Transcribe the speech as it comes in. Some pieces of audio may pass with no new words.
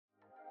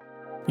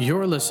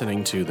You're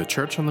listening to the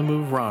Church on the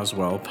Move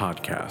Roswell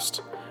podcast.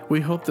 We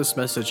hope this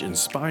message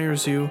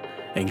inspires you,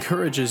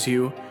 encourages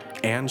you,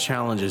 and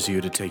challenges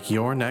you to take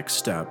your next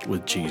step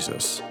with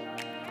Jesus.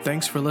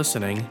 Thanks for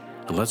listening.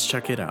 Let's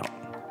check it out.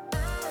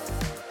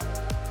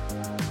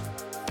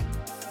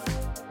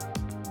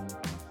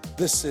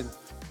 Listen,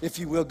 if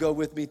you will, go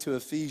with me to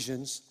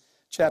Ephesians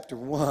chapter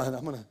 1.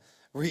 I'm going to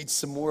read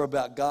some more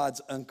about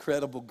God's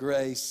incredible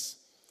grace,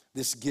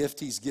 this gift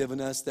he's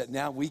given us that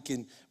now we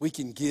can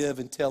give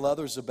and tell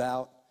others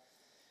about.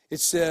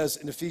 It says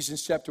in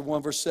Ephesians chapter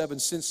 1, verse 7,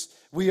 since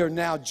we are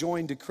now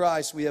joined to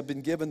Christ, we have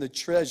been given the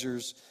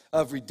treasures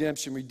of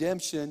redemption.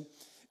 Redemption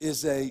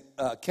is a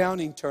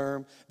accounting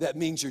term that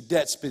means your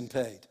debt's been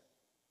paid.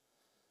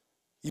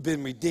 You've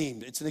been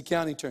redeemed. It's an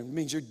accounting term. It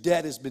means your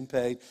debt has been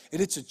paid,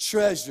 and it's a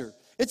treasure.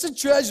 It's a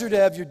treasure to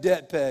have your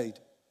debt paid.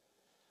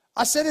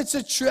 I said it's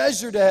a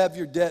treasure to have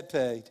your debt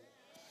paid.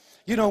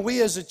 You know,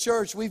 we as a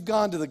church, we've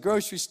gone to the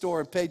grocery store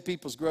and paid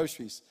people's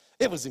groceries.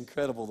 It was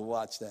incredible to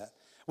watch that.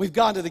 We've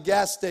gone to the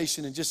gas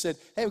station and just said,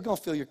 hey, we're going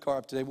to fill your car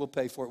up today. We'll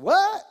pay for it.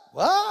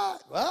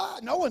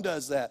 What? No one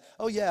does that.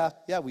 Oh, yeah,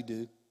 we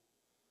do.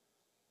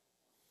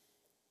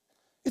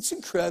 It's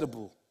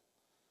incredible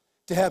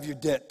to have your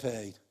debt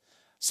paid.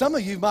 Some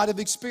of you might have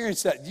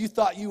experienced that. You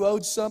thought you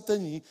owed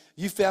something.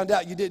 You found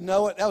out you didn't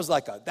owe it. That was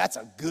that's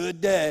a good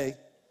day.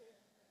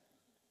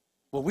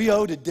 Well, we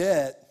owed a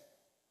debt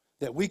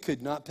that we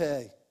could not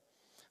pay.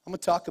 I'm going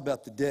to talk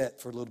about the debt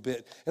for a little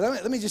bit. And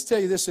let me just tell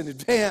you this in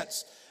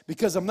advance,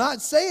 because I'm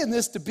not saying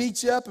this to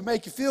beat you up and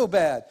make you feel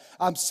bad.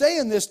 I'm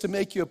saying this to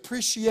make you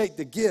appreciate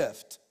the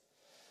gift.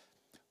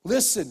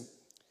 Listen,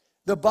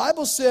 the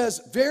Bible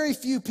says very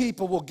few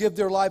people will give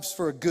their lives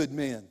for a good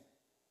man.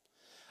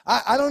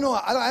 I don't know.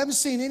 I haven't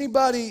seen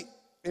anybody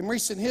in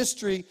recent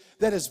history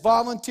that has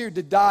volunteered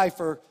to die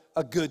for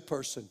a good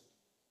person.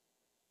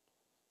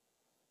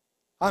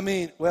 I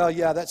mean, well,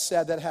 yeah, that's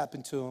sad that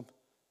happened to him.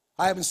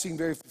 I haven't seen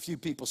very few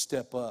people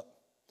step up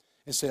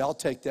and say, I'll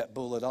take that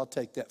bullet. I'll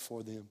take that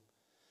for them.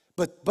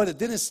 But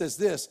then it says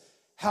this,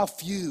 how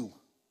few,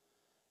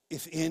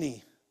 if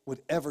any,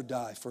 would ever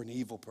die for an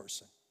evil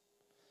person.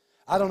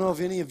 I don't know if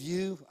any of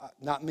you,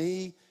 not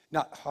me,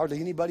 not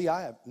hardly anybody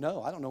I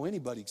don't know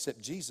anybody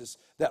except Jesus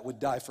that would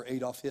die for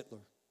Adolf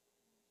Hitler.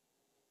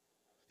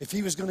 If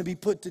he was going to be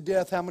put to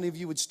death, how many of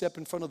you would step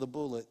in front of the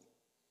bullet?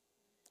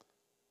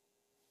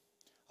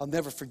 I'll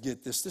never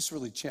forget this. This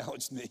really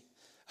challenged me.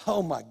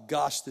 Oh my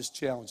gosh, this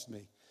challenged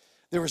me.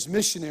 There was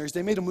missionaries.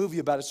 They made a movie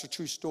about it. It's a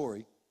true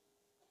story.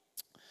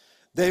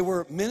 They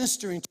were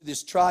ministering to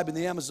this tribe in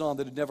the Amazon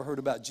that had never heard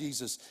about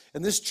Jesus.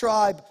 And this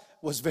tribe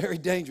was very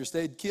dangerous.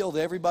 They had killed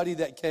everybody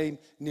that came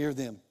near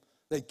them.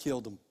 They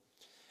killed them.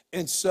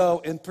 And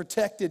so, and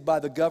protected by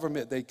the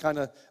government, they kind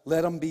of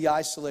let them be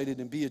isolated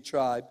and be a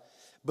tribe.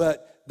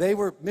 But they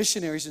were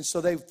missionaries, and so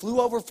they flew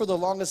over for the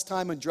longest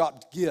time and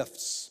dropped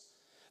gifts.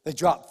 They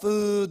dropped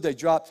food, they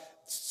dropped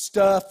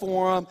stuff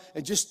for them,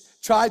 and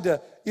just tried to,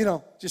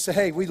 just say,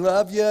 hey, we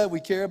love you, we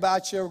care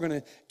about you, we're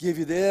going to give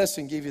you this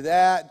and give you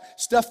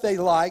that. Stuff they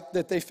liked,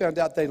 that they found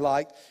out they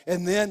liked.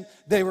 And then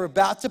they were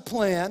about to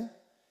plan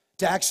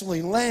to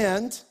actually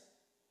land,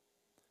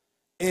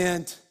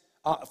 and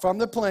from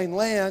the plane,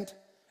 land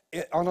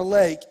on a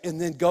lake, and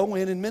then go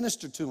in and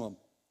minister to them.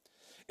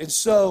 And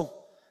so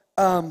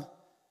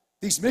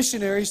these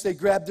missionaries, they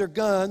grabbed their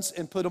guns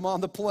and put them on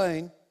the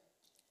plane.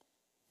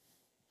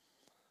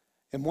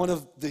 And one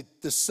of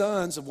the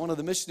sons of one of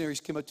the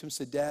missionaries came up to him and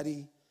said,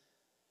 Daddy,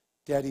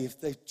 if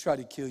they try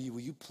to kill you,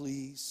 will you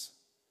please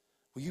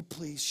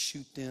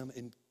shoot them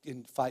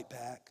and fight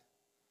back?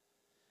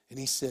 And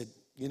he said,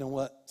 you know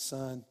what,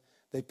 son,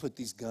 they put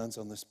these guns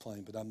on this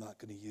plane, but I'm not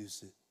going to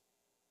use it.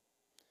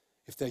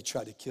 If they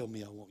try to kill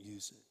me, I won't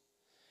use it.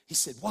 He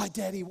said, why,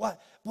 Daddy? Why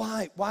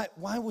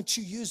won't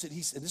you use it?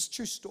 He said, this is a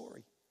true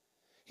story.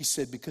 He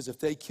said, because if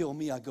they kill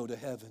me, I go to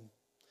heaven.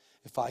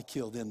 If I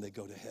kill them, they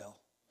go to hell.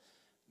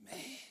 Man.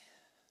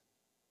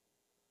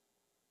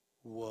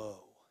 Whoa.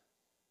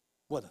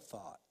 What a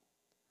thought.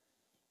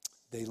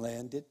 They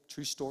landed.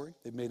 True story.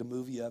 They made a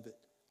movie of it.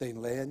 They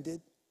landed.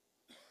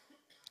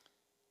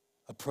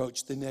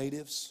 Approached the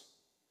natives.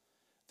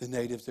 The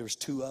natives, there was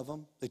 2 of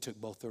them. They took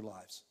both their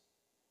lives.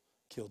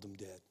 Killed them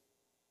dead.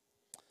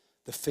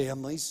 The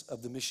families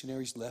of the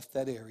missionaries left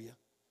that area.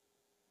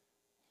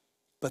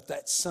 But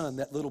that son,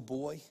 that little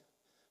boy,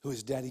 who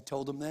his daddy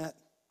told him that,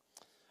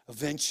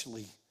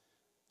 eventually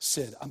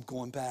said, I'm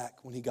going back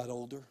when he got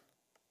older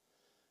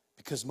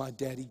because my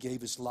daddy gave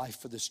his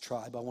life for this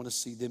tribe. I want to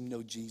see them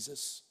know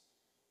Jesus.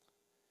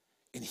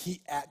 And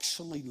he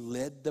actually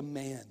led the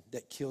man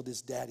that killed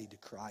his daddy to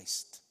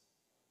Christ.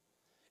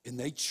 And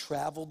they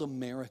traveled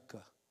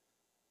America.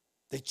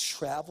 They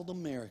traveled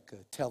America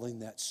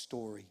telling that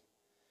story.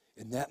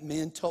 And that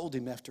man told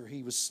him after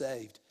he was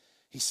saved,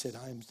 he said,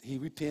 he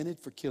repented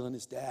for killing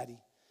his daddy.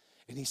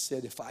 And he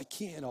said, if I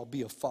can, I'll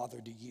be a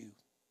father to you.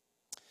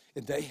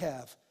 And they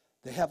have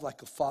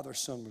like a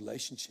father-son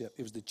relationship.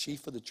 It was the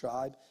chief of the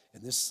tribe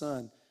and this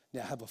son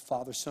now have a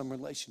father-son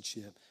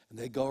relationship. And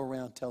they go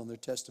around telling their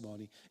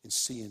testimony and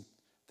seeing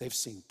They've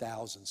seen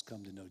thousands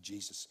come to know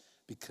Jesus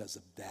because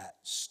of that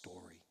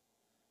story.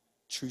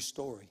 True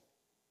story.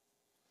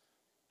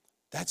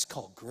 That's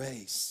called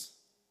grace.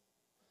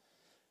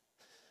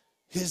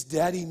 His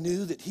daddy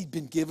knew that he'd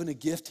been given a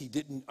gift he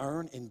didn't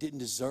earn and didn't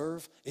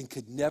deserve and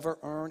could never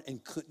earn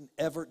and couldn't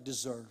ever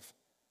deserve.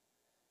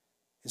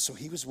 And so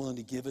he was willing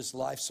to give his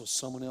life so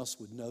someone else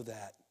would know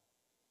that.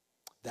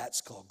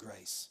 That's called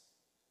grace.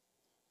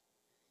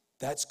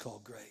 That's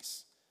called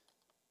grace.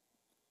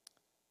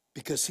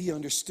 Because he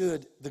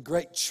understood the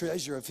great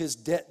treasure of his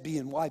debt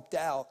being wiped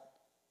out.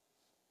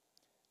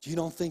 You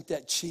don't think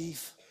that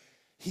chief,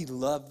 he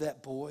loved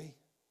that boy?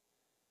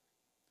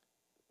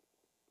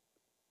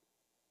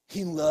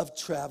 He loved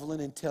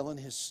traveling and telling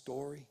his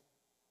story.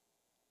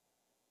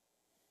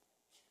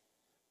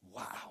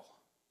 Wow.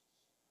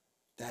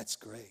 That's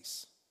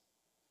grace.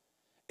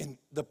 And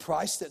the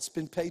price that's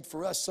been paid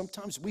for us,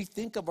 sometimes we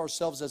think of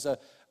ourselves as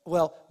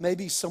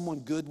maybe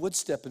someone good would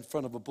step in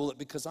front of a bullet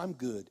because I'm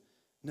good.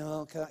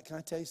 No, can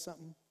I tell you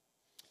something?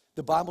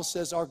 The Bible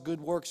says our good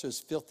works are as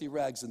filthy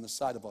rags in the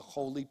sight of a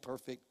holy,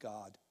 perfect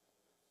God.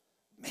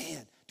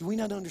 Man, do we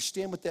not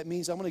understand what that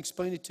means? I'm going to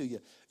explain it to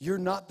you. You're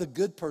not the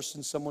good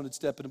person someone would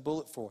step in a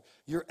bullet for.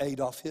 You're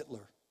Adolf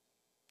Hitler.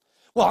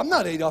 Well, I'm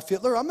not Adolf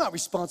Hitler. I'm not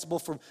responsible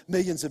for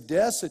millions of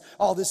deaths and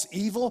all this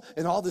evil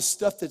and all this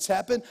stuff that's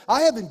happened.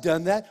 I haven't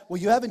done that.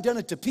 Well, you haven't done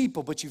it to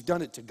people, but you've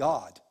done it to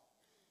God.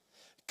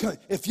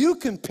 If you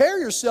compare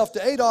yourself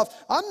to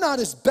Adolf, I'm not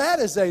as bad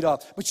as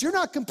Adolf, but you're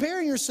not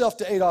comparing yourself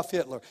to Adolf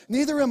Hitler.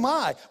 Neither am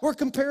I. We're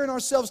comparing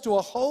ourselves to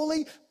a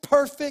holy,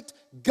 perfect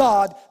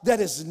God that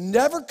has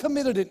never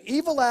committed an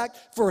evil act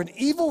for an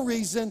evil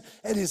reason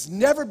and has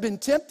never been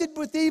tempted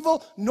with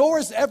evil, nor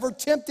has ever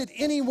tempted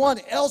anyone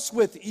else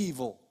with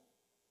evil.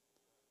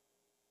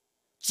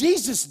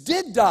 Jesus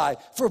did die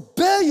for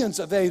billions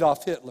of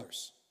Adolf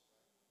Hitlers.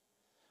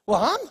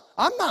 Well,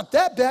 I'm not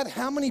that bad.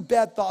 How many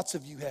bad thoughts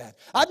have you had?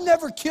 I've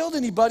never killed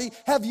anybody.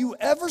 Have you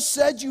ever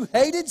said you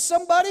hated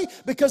somebody?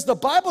 Because the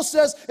Bible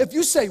says if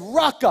you say,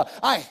 Raka,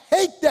 I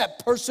hate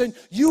that person,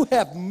 you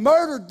have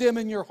murdered them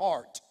in your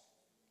heart.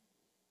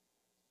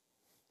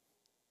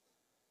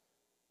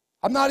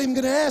 I'm not even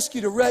going to ask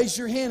you to raise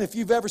your hand if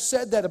you've ever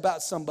said that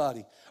about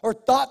somebody or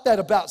thought that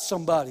about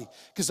somebody.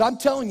 Because I'm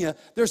telling you,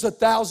 there's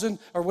 1,000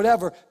 or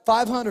whatever,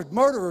 500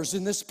 murderers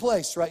in this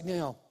place right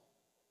now.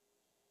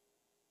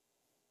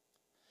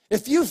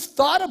 If you've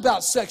thought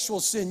about sexual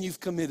sin, you've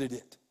committed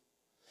it.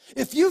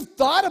 If you've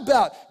thought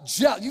about,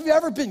 you've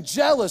ever been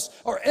jealous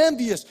or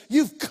envious,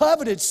 you've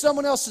coveted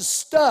someone else's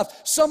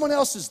stuff, someone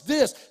else's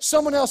this,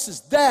 someone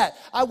else's that.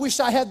 I wish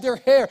I had their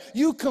hair.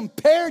 You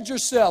compared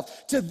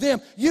yourself to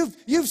them.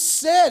 You've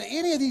said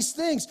any of these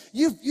things.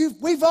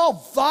 We've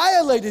all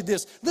violated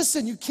this.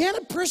 Listen, you can't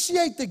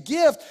appreciate the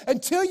gift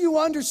until you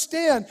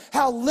understand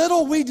how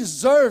little we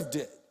deserved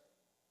it.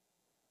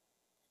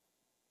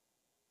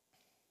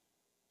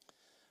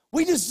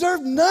 We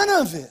deserve none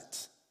of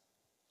it.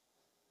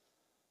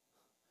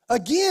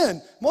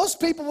 Again,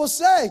 most people will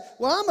say,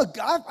 well,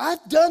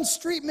 I've done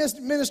street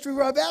ministry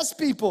where I've asked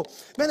people,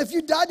 man, if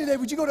you died today,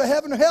 would you go to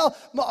heaven or hell?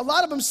 A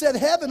lot of them said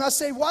heaven. I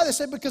say, why? They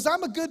say, because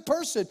I'm a good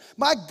person.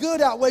 My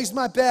good outweighs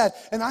my bad.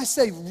 And I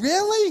say,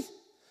 really?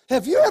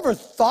 Have you ever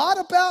thought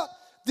about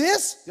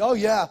this? Oh,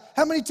 yeah.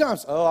 How many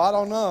times? Oh, I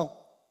don't know.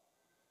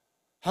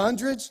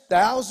 Hundreds?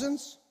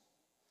 Thousands?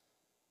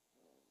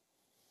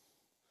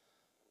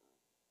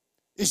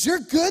 Is your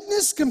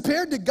goodness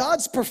compared to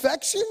God's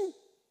perfection?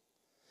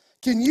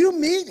 Can you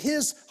meet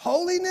His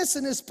holiness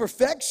and His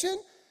perfection?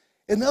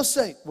 And they'll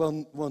say,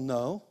 well,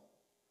 no.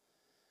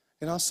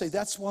 And I'll say,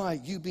 that's why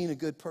you being a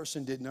good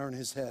person didn't earn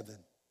His heaven.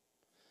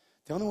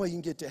 The only way you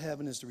can get to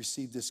heaven is to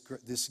receive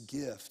this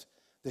gift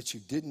that you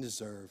didn't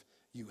deserve.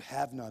 You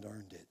have not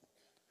earned it.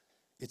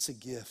 It's a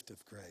gift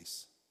of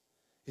grace.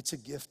 It's a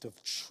gift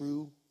of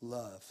true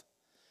love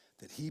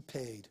that He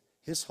paid.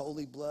 His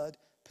holy blood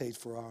paid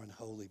for our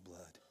unholy blood.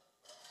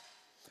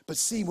 But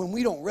see, when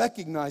we don't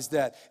recognize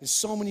that, and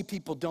so many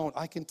people don't,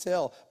 I can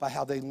tell by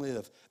how they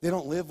live. They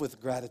don't live with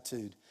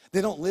gratitude.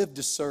 They don't live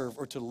to serve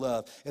or to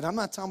love. And I'm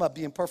not talking about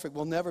being perfect.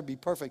 We'll never be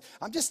perfect.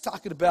 I'm just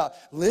talking about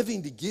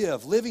living to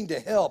give, living to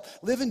help,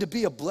 living to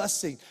be a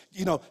blessing,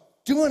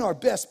 doing our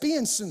best,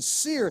 being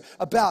sincere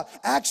about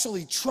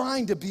actually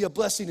trying to be a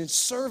blessing and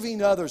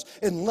serving others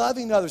and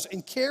loving others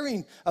and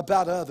caring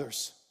about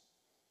others.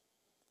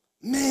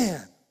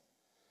 Man,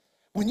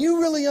 when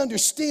you really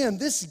understand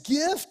this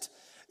gift,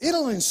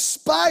 it'll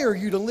inspire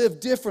you to live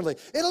differently.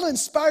 It'll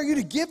inspire you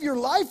to give your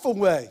life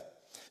away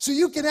so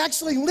you can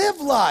actually live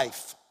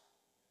life.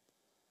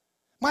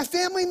 My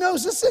family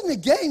knows this isn't a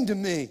game to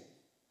me.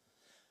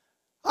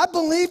 I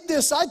believe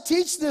this. I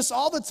teach this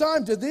all the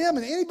time to them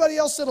and anybody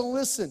else that'll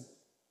listen.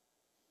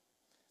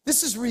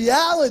 This is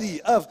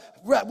reality of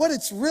what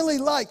it's really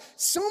like.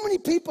 So many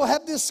people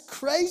have this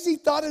crazy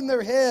thought in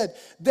their head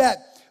that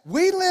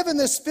we live in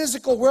this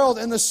physical world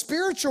and the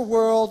spiritual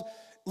world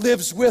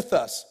lives with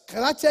us.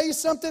 Can I tell you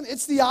something?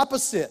 It's the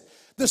opposite.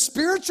 The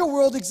spiritual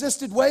world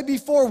existed way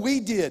before we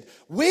did.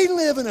 We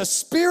live in a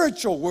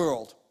spiritual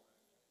world.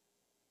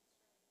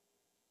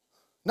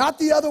 Not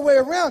the other way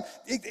around.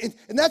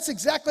 And that's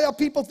exactly how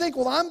people think.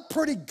 Well, I'm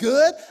pretty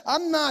good.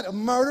 I'm not a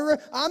murderer.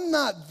 I'm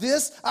not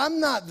this. I'm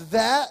not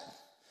that.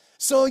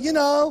 So,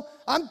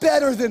 I'm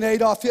better than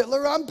Adolf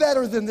Hitler. I'm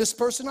better than this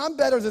person. I'm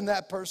better than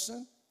that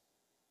person.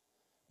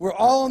 We're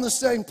all on the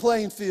same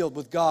playing field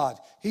with God.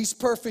 He's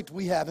perfect.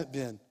 We haven't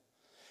been.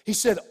 He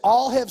said,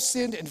 all have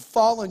sinned and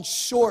fallen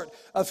short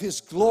of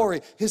His glory,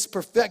 His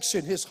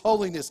perfection, His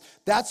holiness.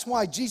 That's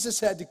why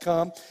Jesus had to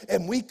come,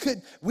 and we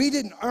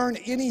didn't earn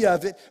any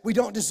of it. We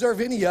don't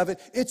deserve any of it.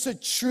 It's a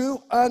true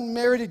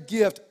unmerited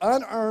gift,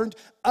 unearned.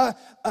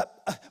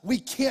 We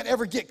can't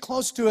ever get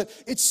close to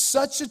it.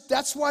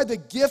 That's why the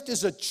gift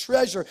is a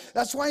treasure.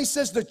 That's why He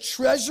says the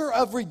treasure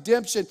of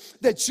redemption,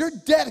 that your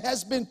debt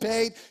has been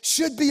paid,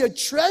 should be a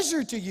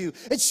treasure to you.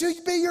 It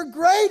should be your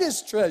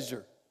greatest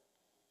treasure.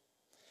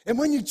 And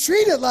when you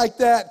treat it like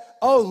that,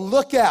 oh,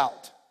 look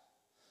out.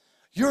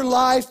 Your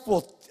life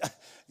will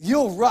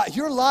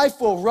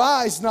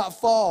rise, not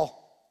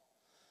fall.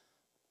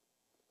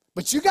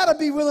 But you got to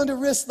be willing to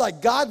risk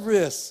like God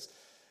risks.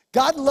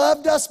 God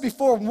loved us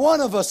before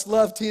one of us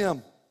loved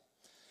Him.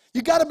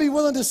 You got to be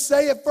willing to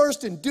say it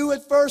first and do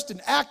it first and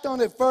act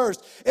on it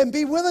first, and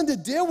be willing to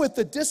deal with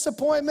the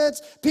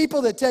disappointments,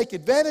 people that take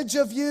advantage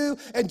of you,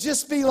 and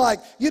just be like,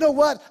 you know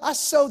what? I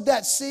sowed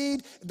that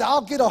seed.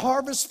 I'll get a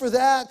harvest for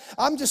that.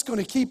 I'm just going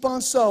to keep on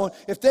sowing.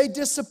 If they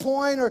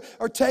disappoint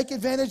or take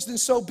advantage, then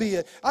so be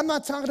it. I'm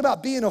not talking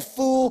about being a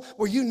fool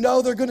where you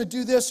know they're going to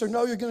do this or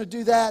know you're going to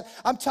do that.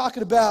 I'm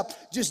talking about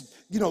just,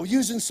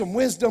 using some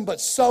wisdom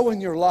but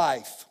sowing your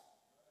life.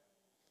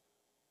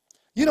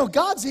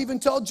 God's even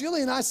told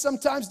Julie and I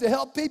sometimes to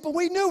help people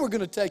we knew were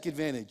going to take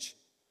advantage.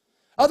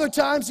 Other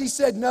times He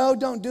said, no,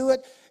 don't do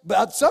it.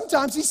 But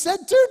sometimes He said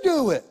to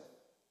do it.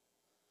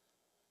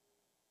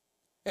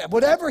 And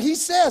whatever He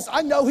says,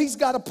 I know He's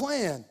got a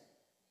plan.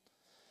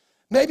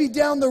 Maybe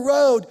down the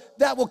road,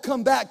 that will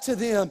come back to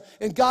them,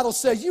 and God will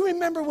say, you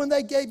remember when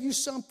they gave you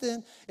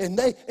something, and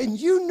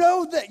you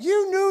knew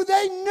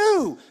they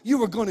knew you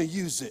were going to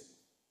use it.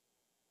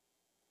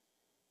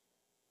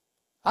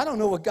 I don't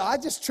know what God,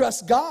 I just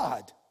trust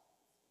God.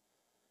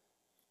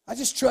 I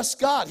just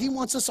trust God. He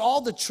wants us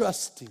all to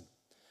trust Him.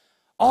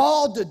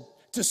 All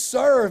to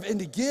serve and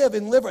to give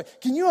and live.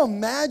 Can you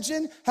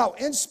imagine how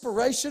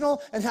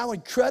inspirational and how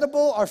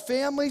incredible our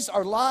families,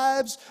 our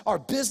lives, our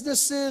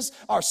businesses,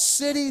 our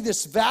city,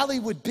 this valley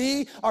would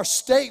be, our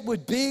state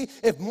would be,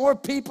 if more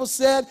people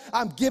said,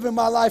 I'm giving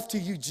my life to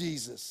you,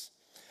 Jesus.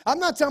 I'm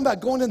not talking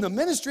about going in the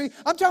ministry.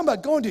 I'm talking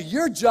about going to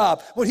your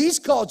job, what He's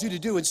called you to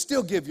do, and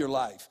still give your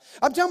life.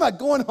 I'm talking about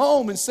going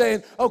home and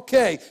saying,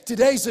 okay,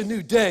 today's a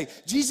new day.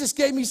 Jesus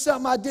gave me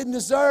something I didn't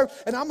deserve,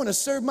 and I'm going to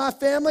serve my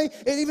family.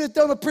 And even if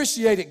they don't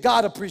appreciate it,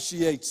 God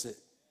appreciates it.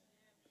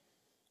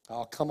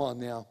 Oh, come on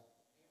now.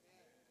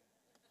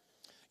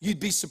 You'd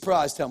be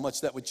surprised how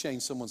much that would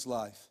change someone's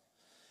life.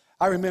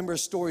 I remember a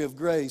story of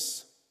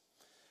grace.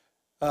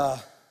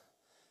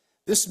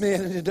 This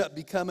man ended up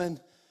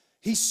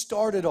he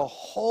started a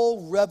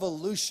whole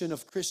revolution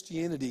of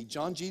Christianity.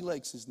 John G.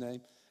 Lake's his name.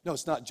 No,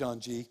 it's not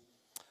John G.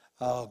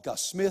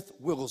 Smith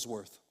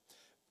Wigglesworth.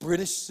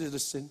 British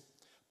citizen,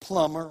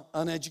 plumber,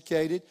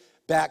 uneducated,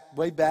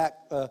 way back,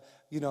 I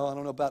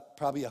don't know, about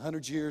probably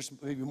 100 years,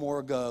 maybe more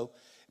ago.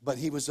 But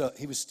he was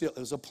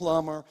a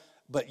plumber,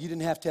 but you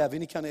didn't have to have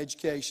any kind of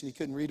education. He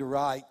couldn't read or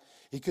write.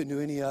 He couldn't do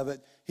any of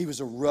it. He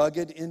was a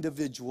rugged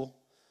individual,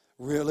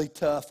 really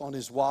tough on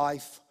his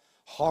wife,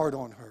 hard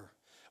on her.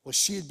 Well,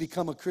 she had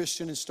become a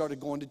Christian and started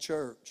going to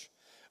church.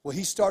 Well,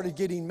 he started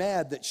getting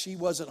mad that she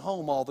wasn't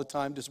home all the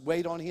time to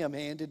wait on him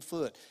hand and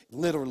foot,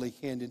 literally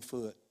hand and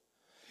foot.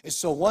 And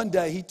so one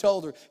day he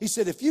told her, he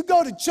said, if you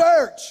go to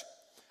church,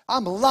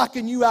 I'm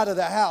locking you out of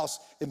the house.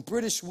 And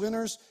British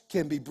winters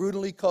can be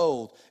brutally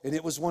cold. And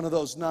it was one of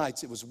those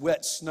nights. It was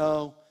wet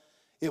snow.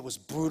 It was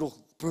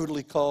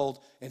brutally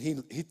cold. And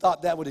he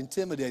thought that would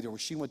intimidate her. Well,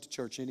 she went to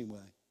church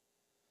anyway.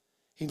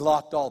 He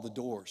locked all the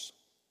doors.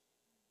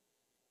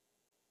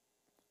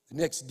 The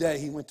next day,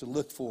 he went to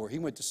look for her. He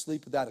went to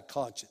sleep without a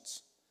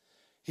conscience.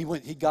 He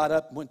got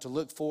up, went to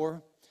look for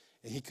her,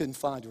 and he couldn't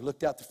find her.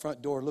 Looked out the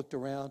front door, looked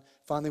around,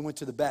 finally went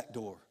to the back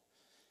door.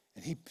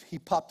 And he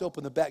popped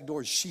open the back door,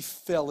 and she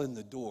fell in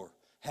the door,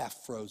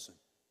 half frozen.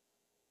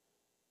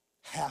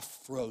 Half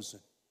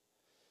frozen.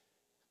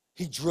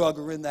 He drug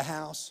her in the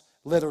house,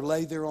 let her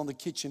lay there on the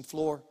kitchen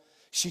floor.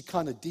 She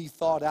kind of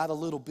de-thawed out a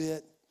little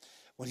bit.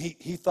 When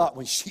he thought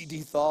when she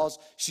de-thaws,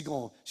 she's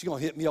gonna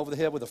hit me over the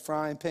head with a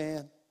frying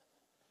pan.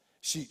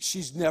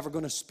 She's never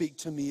going to speak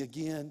to me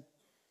again.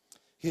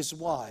 His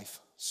wife,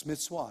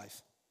 Smith's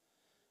wife,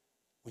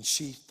 when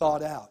she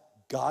thawed out,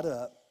 got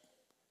up,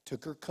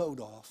 took her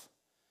coat off,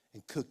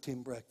 and cooked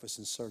him breakfast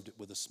and served it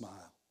with a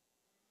smile.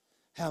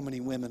 How many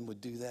women would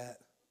do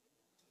that?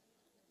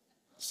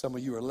 Some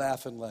of you are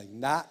laughing like,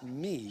 not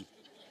me.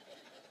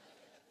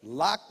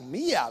 Lock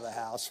me out of the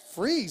house,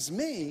 freeze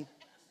me.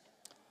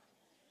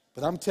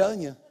 But I'm telling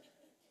you,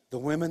 the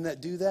women that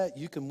do that,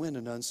 you can win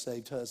an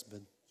unsaved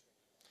husband.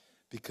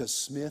 Because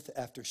Smith,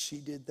 after she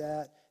did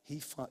that,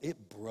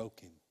 it broke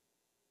him.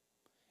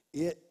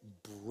 It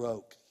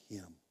broke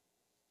him.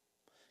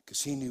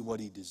 because he knew what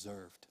he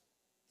deserved.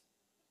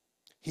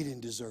 He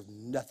didn't deserve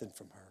nothing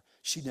from her.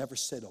 She never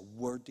said a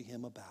word to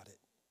him about it.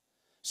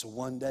 So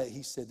one day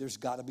he said, there's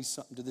got to be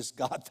something to this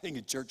God thing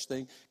and church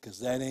thing,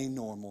 because that ain't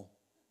normal.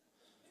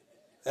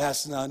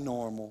 That's not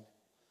normal.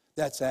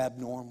 That's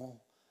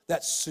abnormal.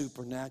 That's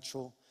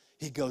supernatural.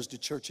 He goes to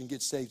church and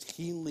gets saved.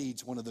 He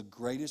leads one of the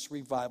greatest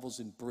revivals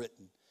in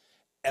Britain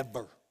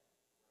ever.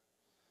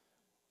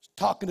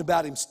 Talking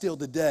about him still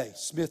today.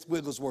 Smith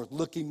Wigglesworth,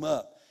 look him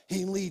up.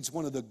 He leads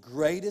one of the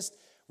greatest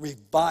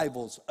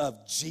revivals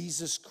of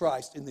Jesus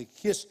Christ in the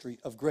history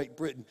of Great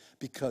Britain,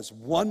 because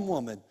one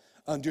woman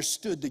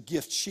understood the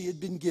gift she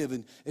had been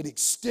given and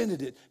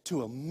extended it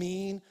to a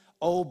mean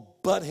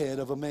old butthead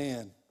of a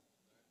man.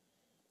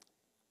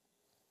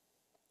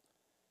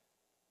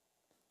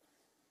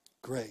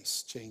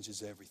 Grace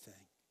changes everything.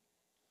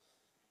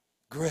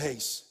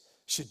 Grace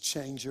should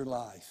change your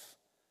life.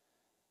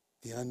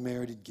 The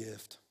unmerited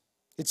gift.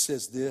 It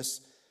says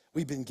this: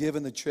 we've been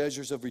given the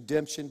treasures of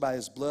redemption by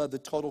his blood, the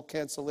total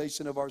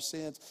cancellation of our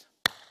sins.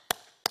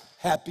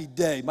 Happy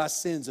day. My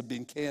sins have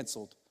been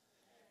canceled.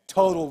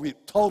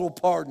 Total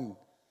pardon.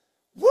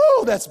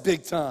 Woo, that's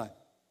big time.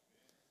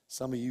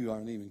 Some of you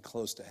aren't even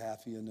close to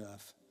happy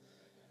enough.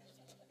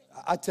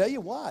 I tell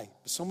you why.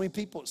 Some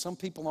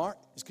people aren't.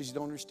 It's because you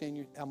don't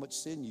understand how much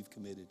sin you've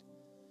committed.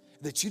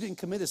 That you didn't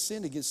commit a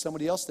sin against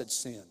somebody else that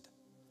sinned.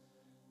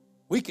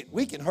 We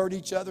can hurt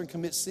each other and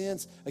commit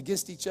sins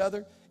against each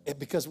other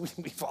because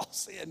we've all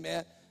sinned,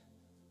 man.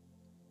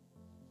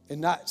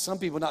 And some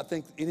people not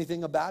think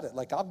anything about it.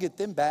 Like, I'll get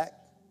them back.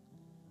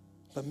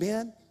 But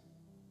man,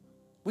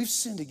 we've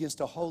sinned against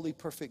a holy,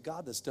 perfect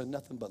God that's done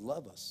nothing but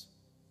love us.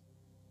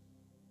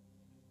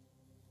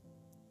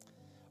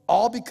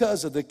 All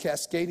because of the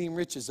cascading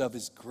riches of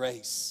his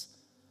grace.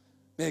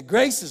 Man,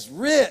 grace is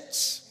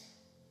rich.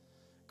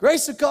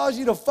 Grace will cause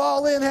you to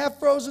fall in half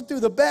frozen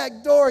through the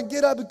back door and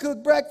get up and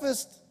cook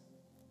breakfast.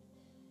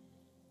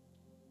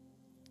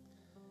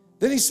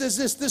 Then he says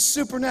this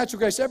supernatural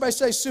grace. Everybody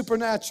say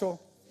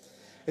supernatural.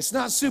 It's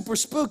not super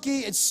spooky,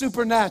 it's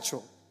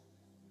supernatural.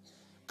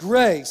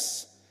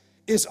 Grace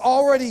is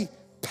already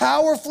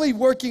powerfully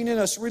working in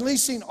us,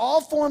 releasing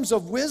all forms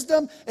of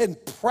wisdom and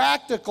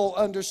practical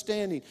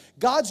understanding.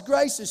 God's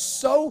grace is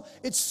so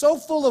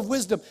full of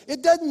wisdom.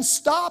 It doesn't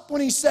stop when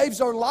he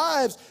saves our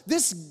lives.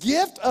 This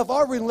gift of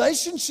our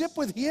relationship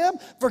with him,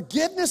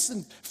 forgiveness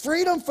and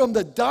freedom from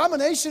the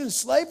domination and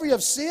slavery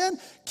of sin,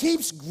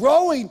 keeps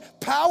growing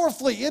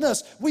powerfully in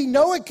us. We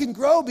know it can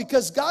grow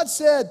because God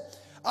said,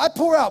 I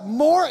pour out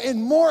more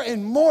and more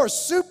and more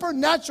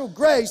supernatural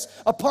grace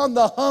upon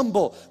the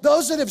humble.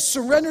 Those that have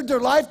surrendered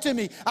their life to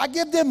me, I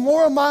give them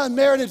more of my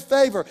unmerited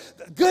favor.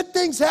 Good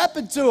things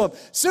happen to them.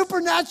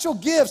 Supernatural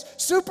gifts,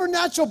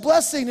 supernatural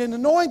blessing and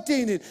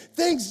anointing, and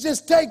things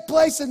just take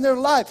place in their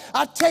life.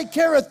 I take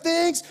care of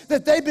things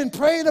that they've been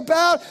praying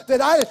about,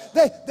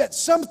 that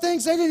some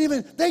things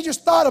they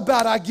just thought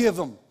about, I give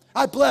them.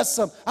 I bless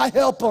them. I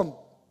help them.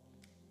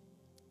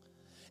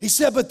 He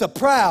said, but the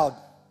proud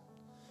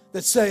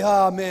that say,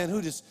 oh man,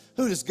 who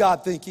does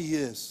God think he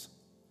is?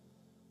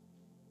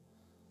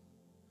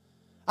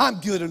 I'm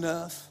good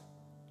enough.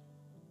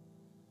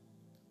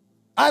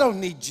 I don't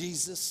need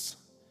Jesus.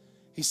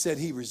 He said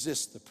he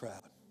resists the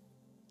proud.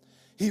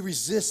 He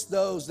resists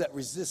those that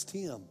resist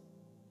him.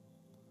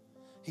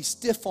 He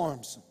stiff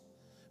arms them.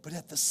 But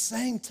at the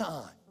same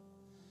time,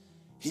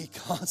 he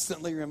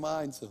constantly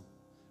reminds them,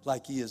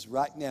 like he is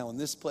right now in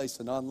this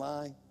place and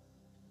online,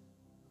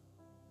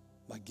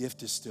 my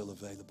gift is still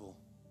available.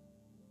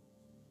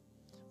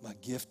 My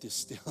gift is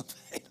still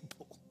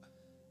available.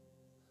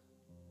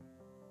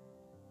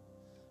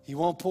 He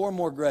won't pour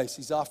more grace.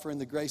 He's offering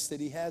the grace that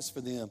he has for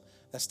them.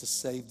 That's to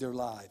save their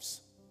lives.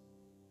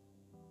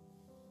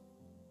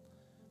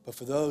 But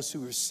for those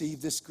who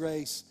receive this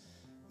grace,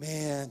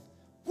 man,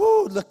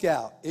 woo, look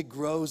out. It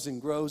grows and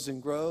grows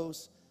and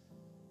grows.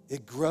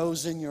 It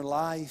grows in your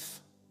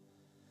life.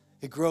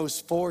 It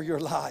grows for your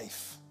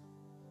life.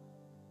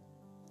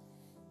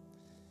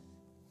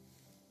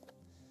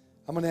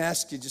 I'm going to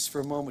ask you just for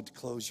a moment to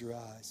close your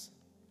eyes.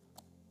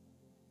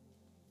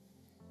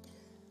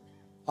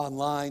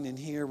 Online and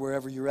here,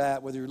 wherever you're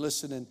at, whether you're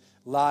listening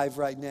live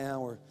right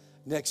now or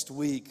next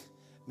week,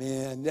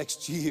 man,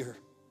 next year,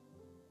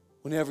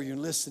 whenever you're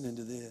listening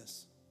to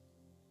this.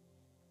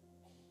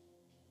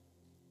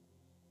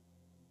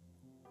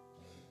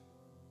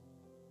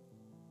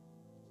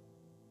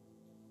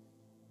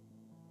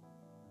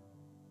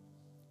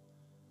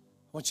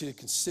 I want you to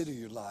consider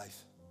your life.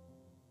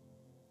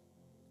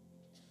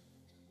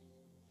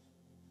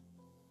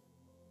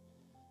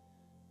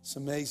 It's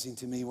amazing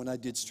to me when I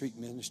did street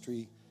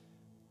ministry,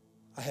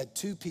 I had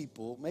 2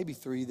 people, maybe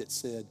 3, that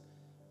said,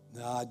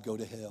 no, I'd go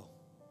to hell.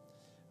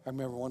 I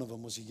remember one of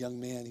them was a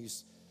young man. He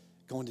was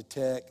going to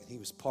tech, and he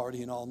was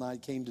partying all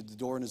night, came to the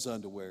door in his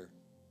underwear.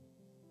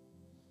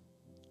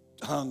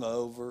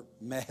 Hungover,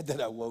 mad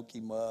that I woke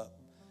him up.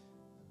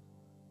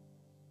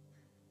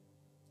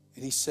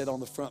 And he sat on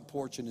the front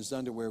porch in his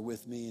underwear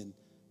with me and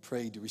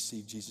prayed to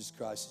receive Jesus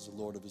Christ as the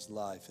Lord of his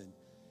life. And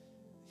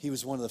He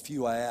was one of the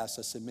few I asked.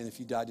 I said, man, if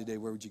you died today,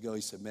 where would you go?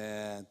 He said,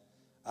 man,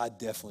 I'd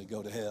definitely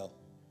go to hell.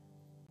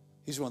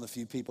 He's one of the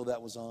few people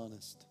that was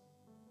honest.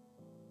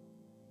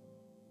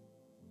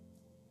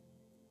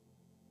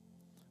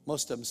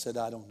 Most of them said,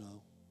 I don't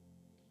know.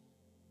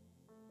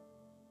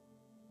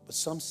 But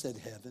some said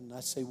heaven. And I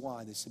say,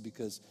 why? They said,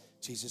 because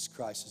Jesus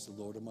Christ is the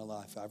Lord of my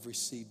life. I've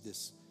received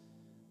this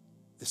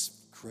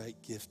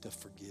great gift of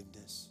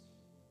forgiveness.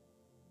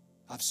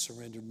 I've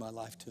surrendered my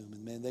life to him.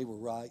 And man, they were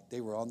right.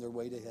 They were on their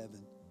way to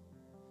heaven.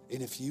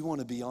 And if you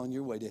want to be on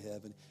your way to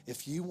heaven,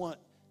 if you want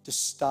to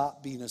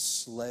stop being a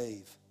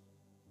slave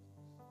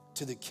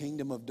to the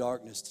kingdom of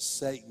darkness, to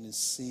Satan and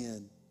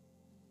sin,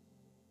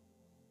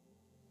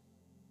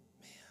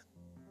 man,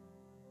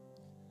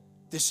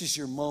 this is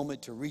your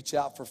moment to reach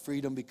out for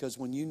freedom, because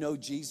when you know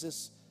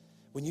Jesus,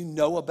 when you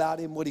know about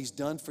him, what he's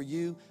done for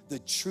you, the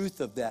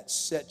truth of that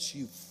sets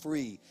you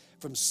free.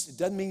 It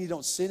doesn't mean you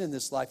don't sin in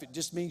this life. It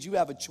just means you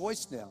have a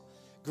choice now.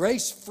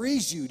 Grace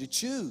frees you to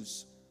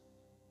choose.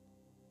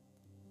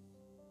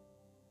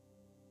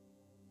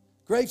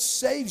 Grace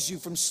saves you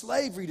from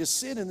slavery to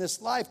sin in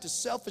this life, to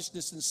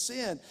selfishness and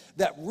sin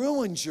that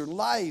ruins your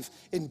life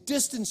and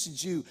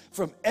distances you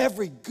from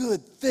every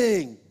good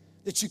thing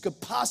that you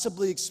could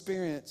possibly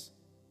experience.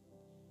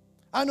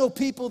 I know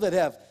people that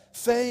have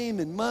fame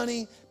and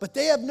money, but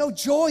they have no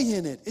joy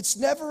in it. It's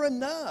never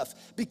enough,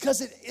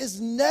 because it is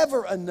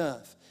never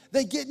enough.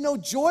 They get no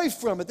joy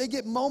from it. They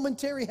get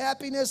momentary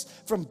happiness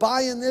from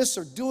buying this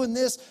or doing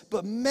this,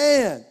 but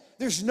man,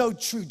 there's no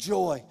true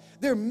joy.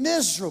 They're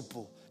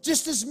miserable.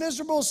 Just as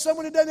miserable as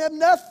someone who doesn't have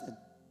nothing.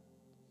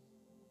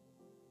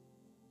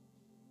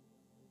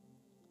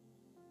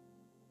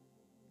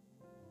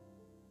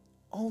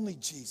 Only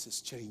Jesus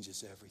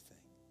changes everything.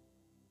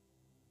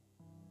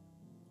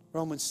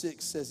 Romans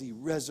 6 says he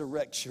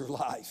resurrects your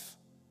life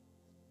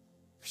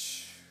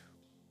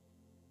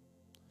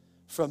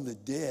from the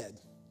dead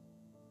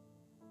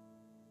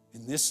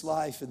in this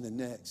life and the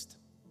next.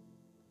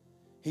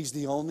 He's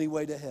the only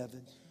way to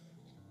heaven.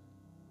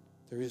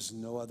 There is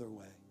no other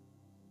way.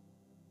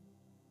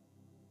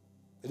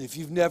 And if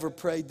you've never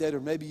prayed that, or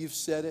maybe you've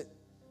said it,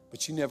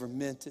 but you never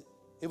meant it,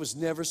 it was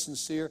never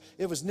sincere,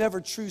 it was never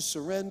true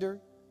surrender.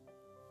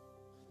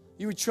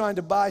 You were trying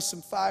to buy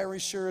some fire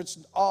insurance,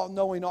 all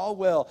knowing all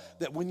well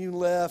that when you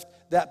left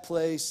that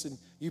place and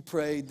you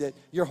prayed, that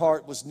your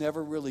heart was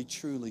never really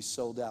truly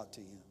sold out to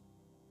him.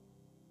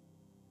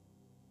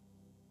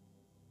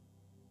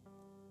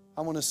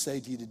 I want to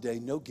say to you today,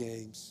 no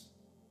games.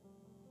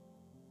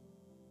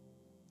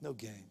 No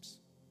games.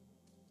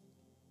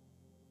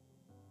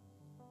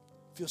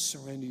 If you'll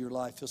surrender your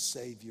life, he'll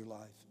save your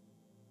life.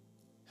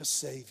 He'll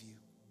save you.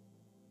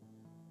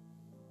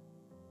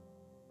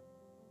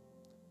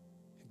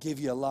 He'll give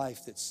you a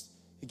life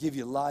he'll give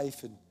you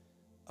life, and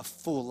a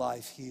full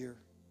life here.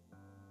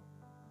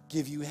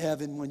 Give you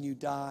heaven when you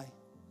die.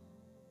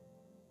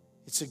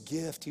 It's a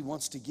gift he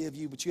wants to give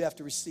you, but you have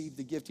to receive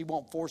the gift. He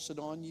won't force it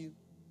on you.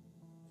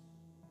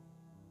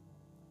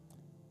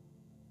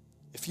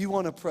 If you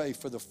want to pray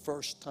for the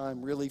first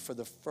time, really for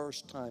the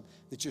first time,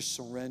 that you're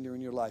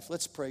surrendering your life,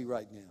 let's pray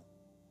right now.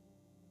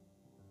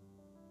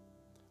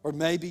 Or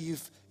maybe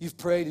you've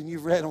prayed and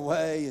you've ran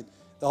away, and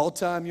the whole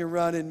time you're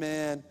running,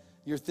 man,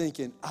 you're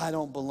thinking, I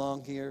don't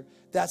belong here.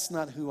 That's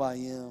not who I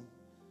am.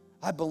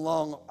 I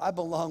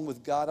belong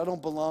with God. I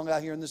don't belong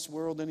out here in this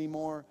world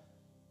anymore.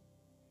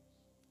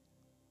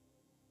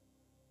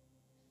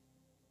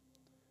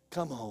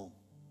 Come home.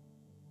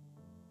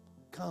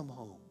 Come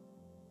home.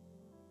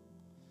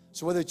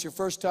 So whether it's your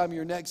first time or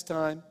your next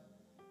time,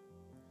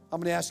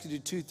 I'm going to ask you to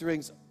do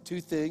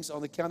two things.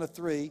 On the count of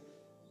three,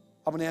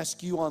 I'm going to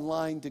ask you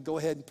online to go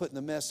ahead and put in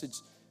the message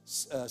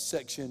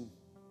section,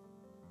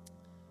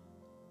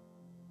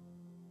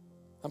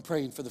 I'm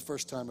praying for the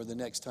first time or the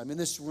next time. In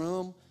this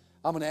room,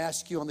 I'm going to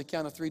ask you on the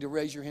count of three to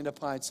raise your hand up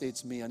high and say,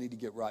 it's me. I need to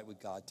get right with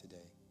God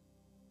today.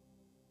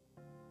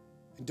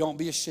 And don't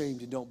be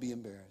ashamed and don't be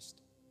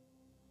embarrassed.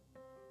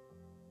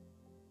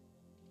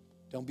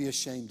 Don't be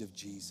ashamed of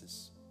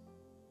Jesus.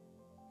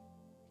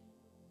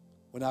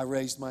 When I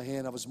raised my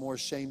hand, I was more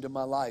ashamed of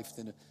my life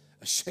than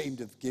ashamed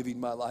of giving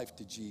my life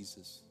to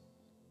Jesus.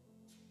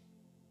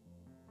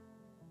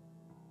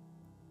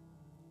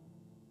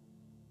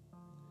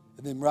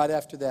 And then right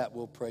after that,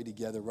 we'll pray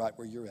together right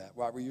where you're at,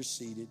 right where you're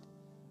seated,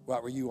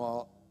 right where you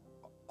are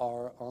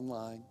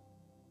online.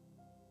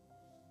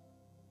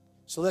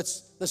 So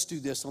let's do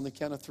this. On the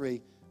count of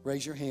three,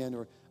 raise your hand,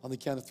 or on the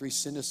count of three,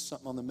 send us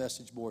something on the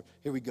message board.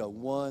 Here we go.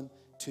 1,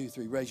 2,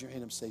 3. Raise your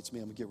hand and say, it's me.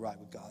 I'm going to get right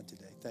with God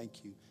today.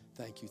 Thank you.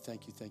 Thank you,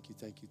 thank you, thank you,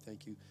 thank you,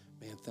 thank you.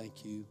 Man,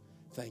 thank you,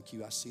 thank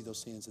you. I see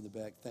those hands in the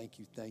back. Thank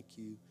you, thank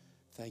you,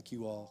 thank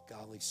you all.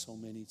 Golly, so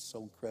many, it's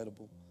so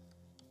incredible.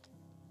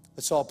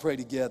 Let's all pray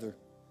together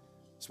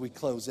as we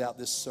close out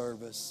this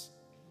service.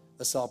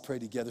 Let's all pray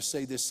together.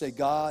 Say this, say,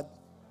 God,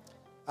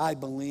 I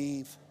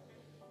believe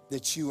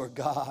that you are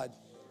God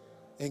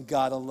and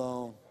God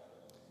alone,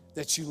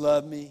 that you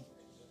love me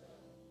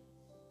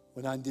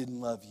when I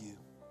didn't love you.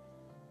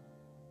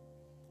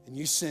 And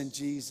you sent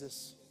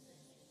Jesus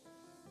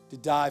to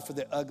die for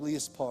the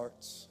ugliest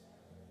parts,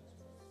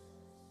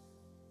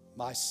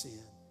 my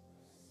sin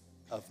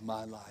of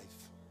my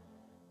life.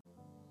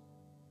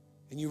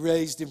 And you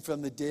raised him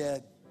from the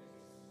dead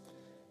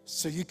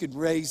so you could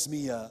raise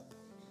me up.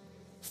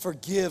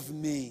 Forgive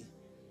me.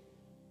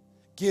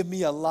 Give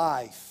me a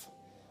life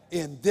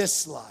in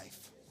this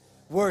life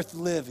worth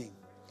living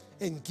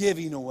and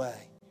giving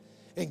away.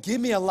 And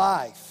give me a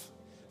life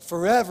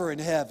forever in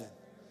heaven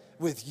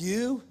with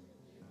you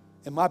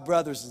and my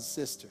brothers and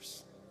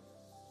sisters.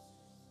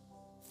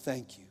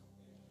 Thank you.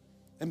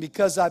 And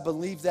because I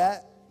believe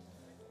that,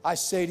 I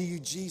say to you,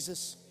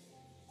 Jesus,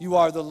 you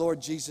are the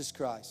Lord Jesus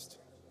Christ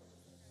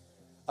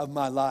of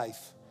my life.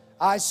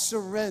 I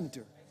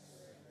surrender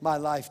my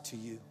life to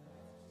you.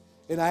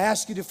 And I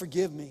ask you to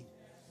forgive me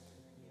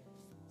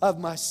of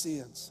my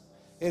sins.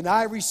 And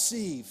I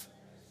receive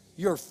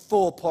your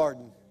full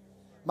pardon.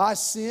 My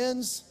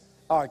sins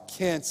are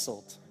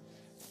canceled.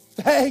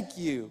 Thank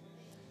you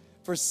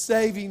for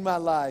saving my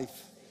life.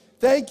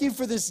 Thank you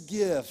for this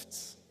gift.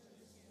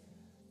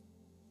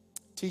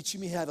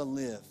 Teaching me how to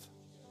live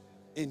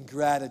in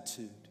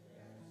gratitude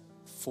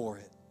for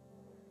it.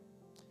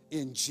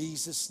 In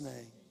Jesus'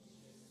 name.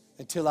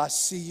 Until I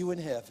see you in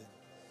heaven.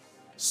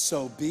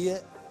 So be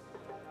it.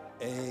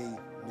 Amen.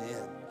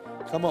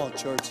 Come on,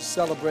 church.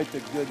 Celebrate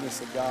the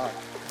goodness of God.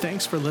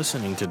 Thanks for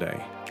listening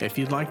today. If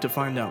you'd like to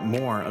find out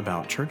more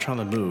about Church on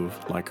the Move,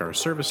 like our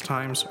service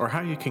times or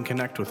how you can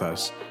connect with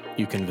us,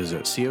 you can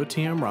visit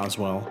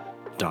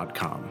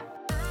cotmroswell.com.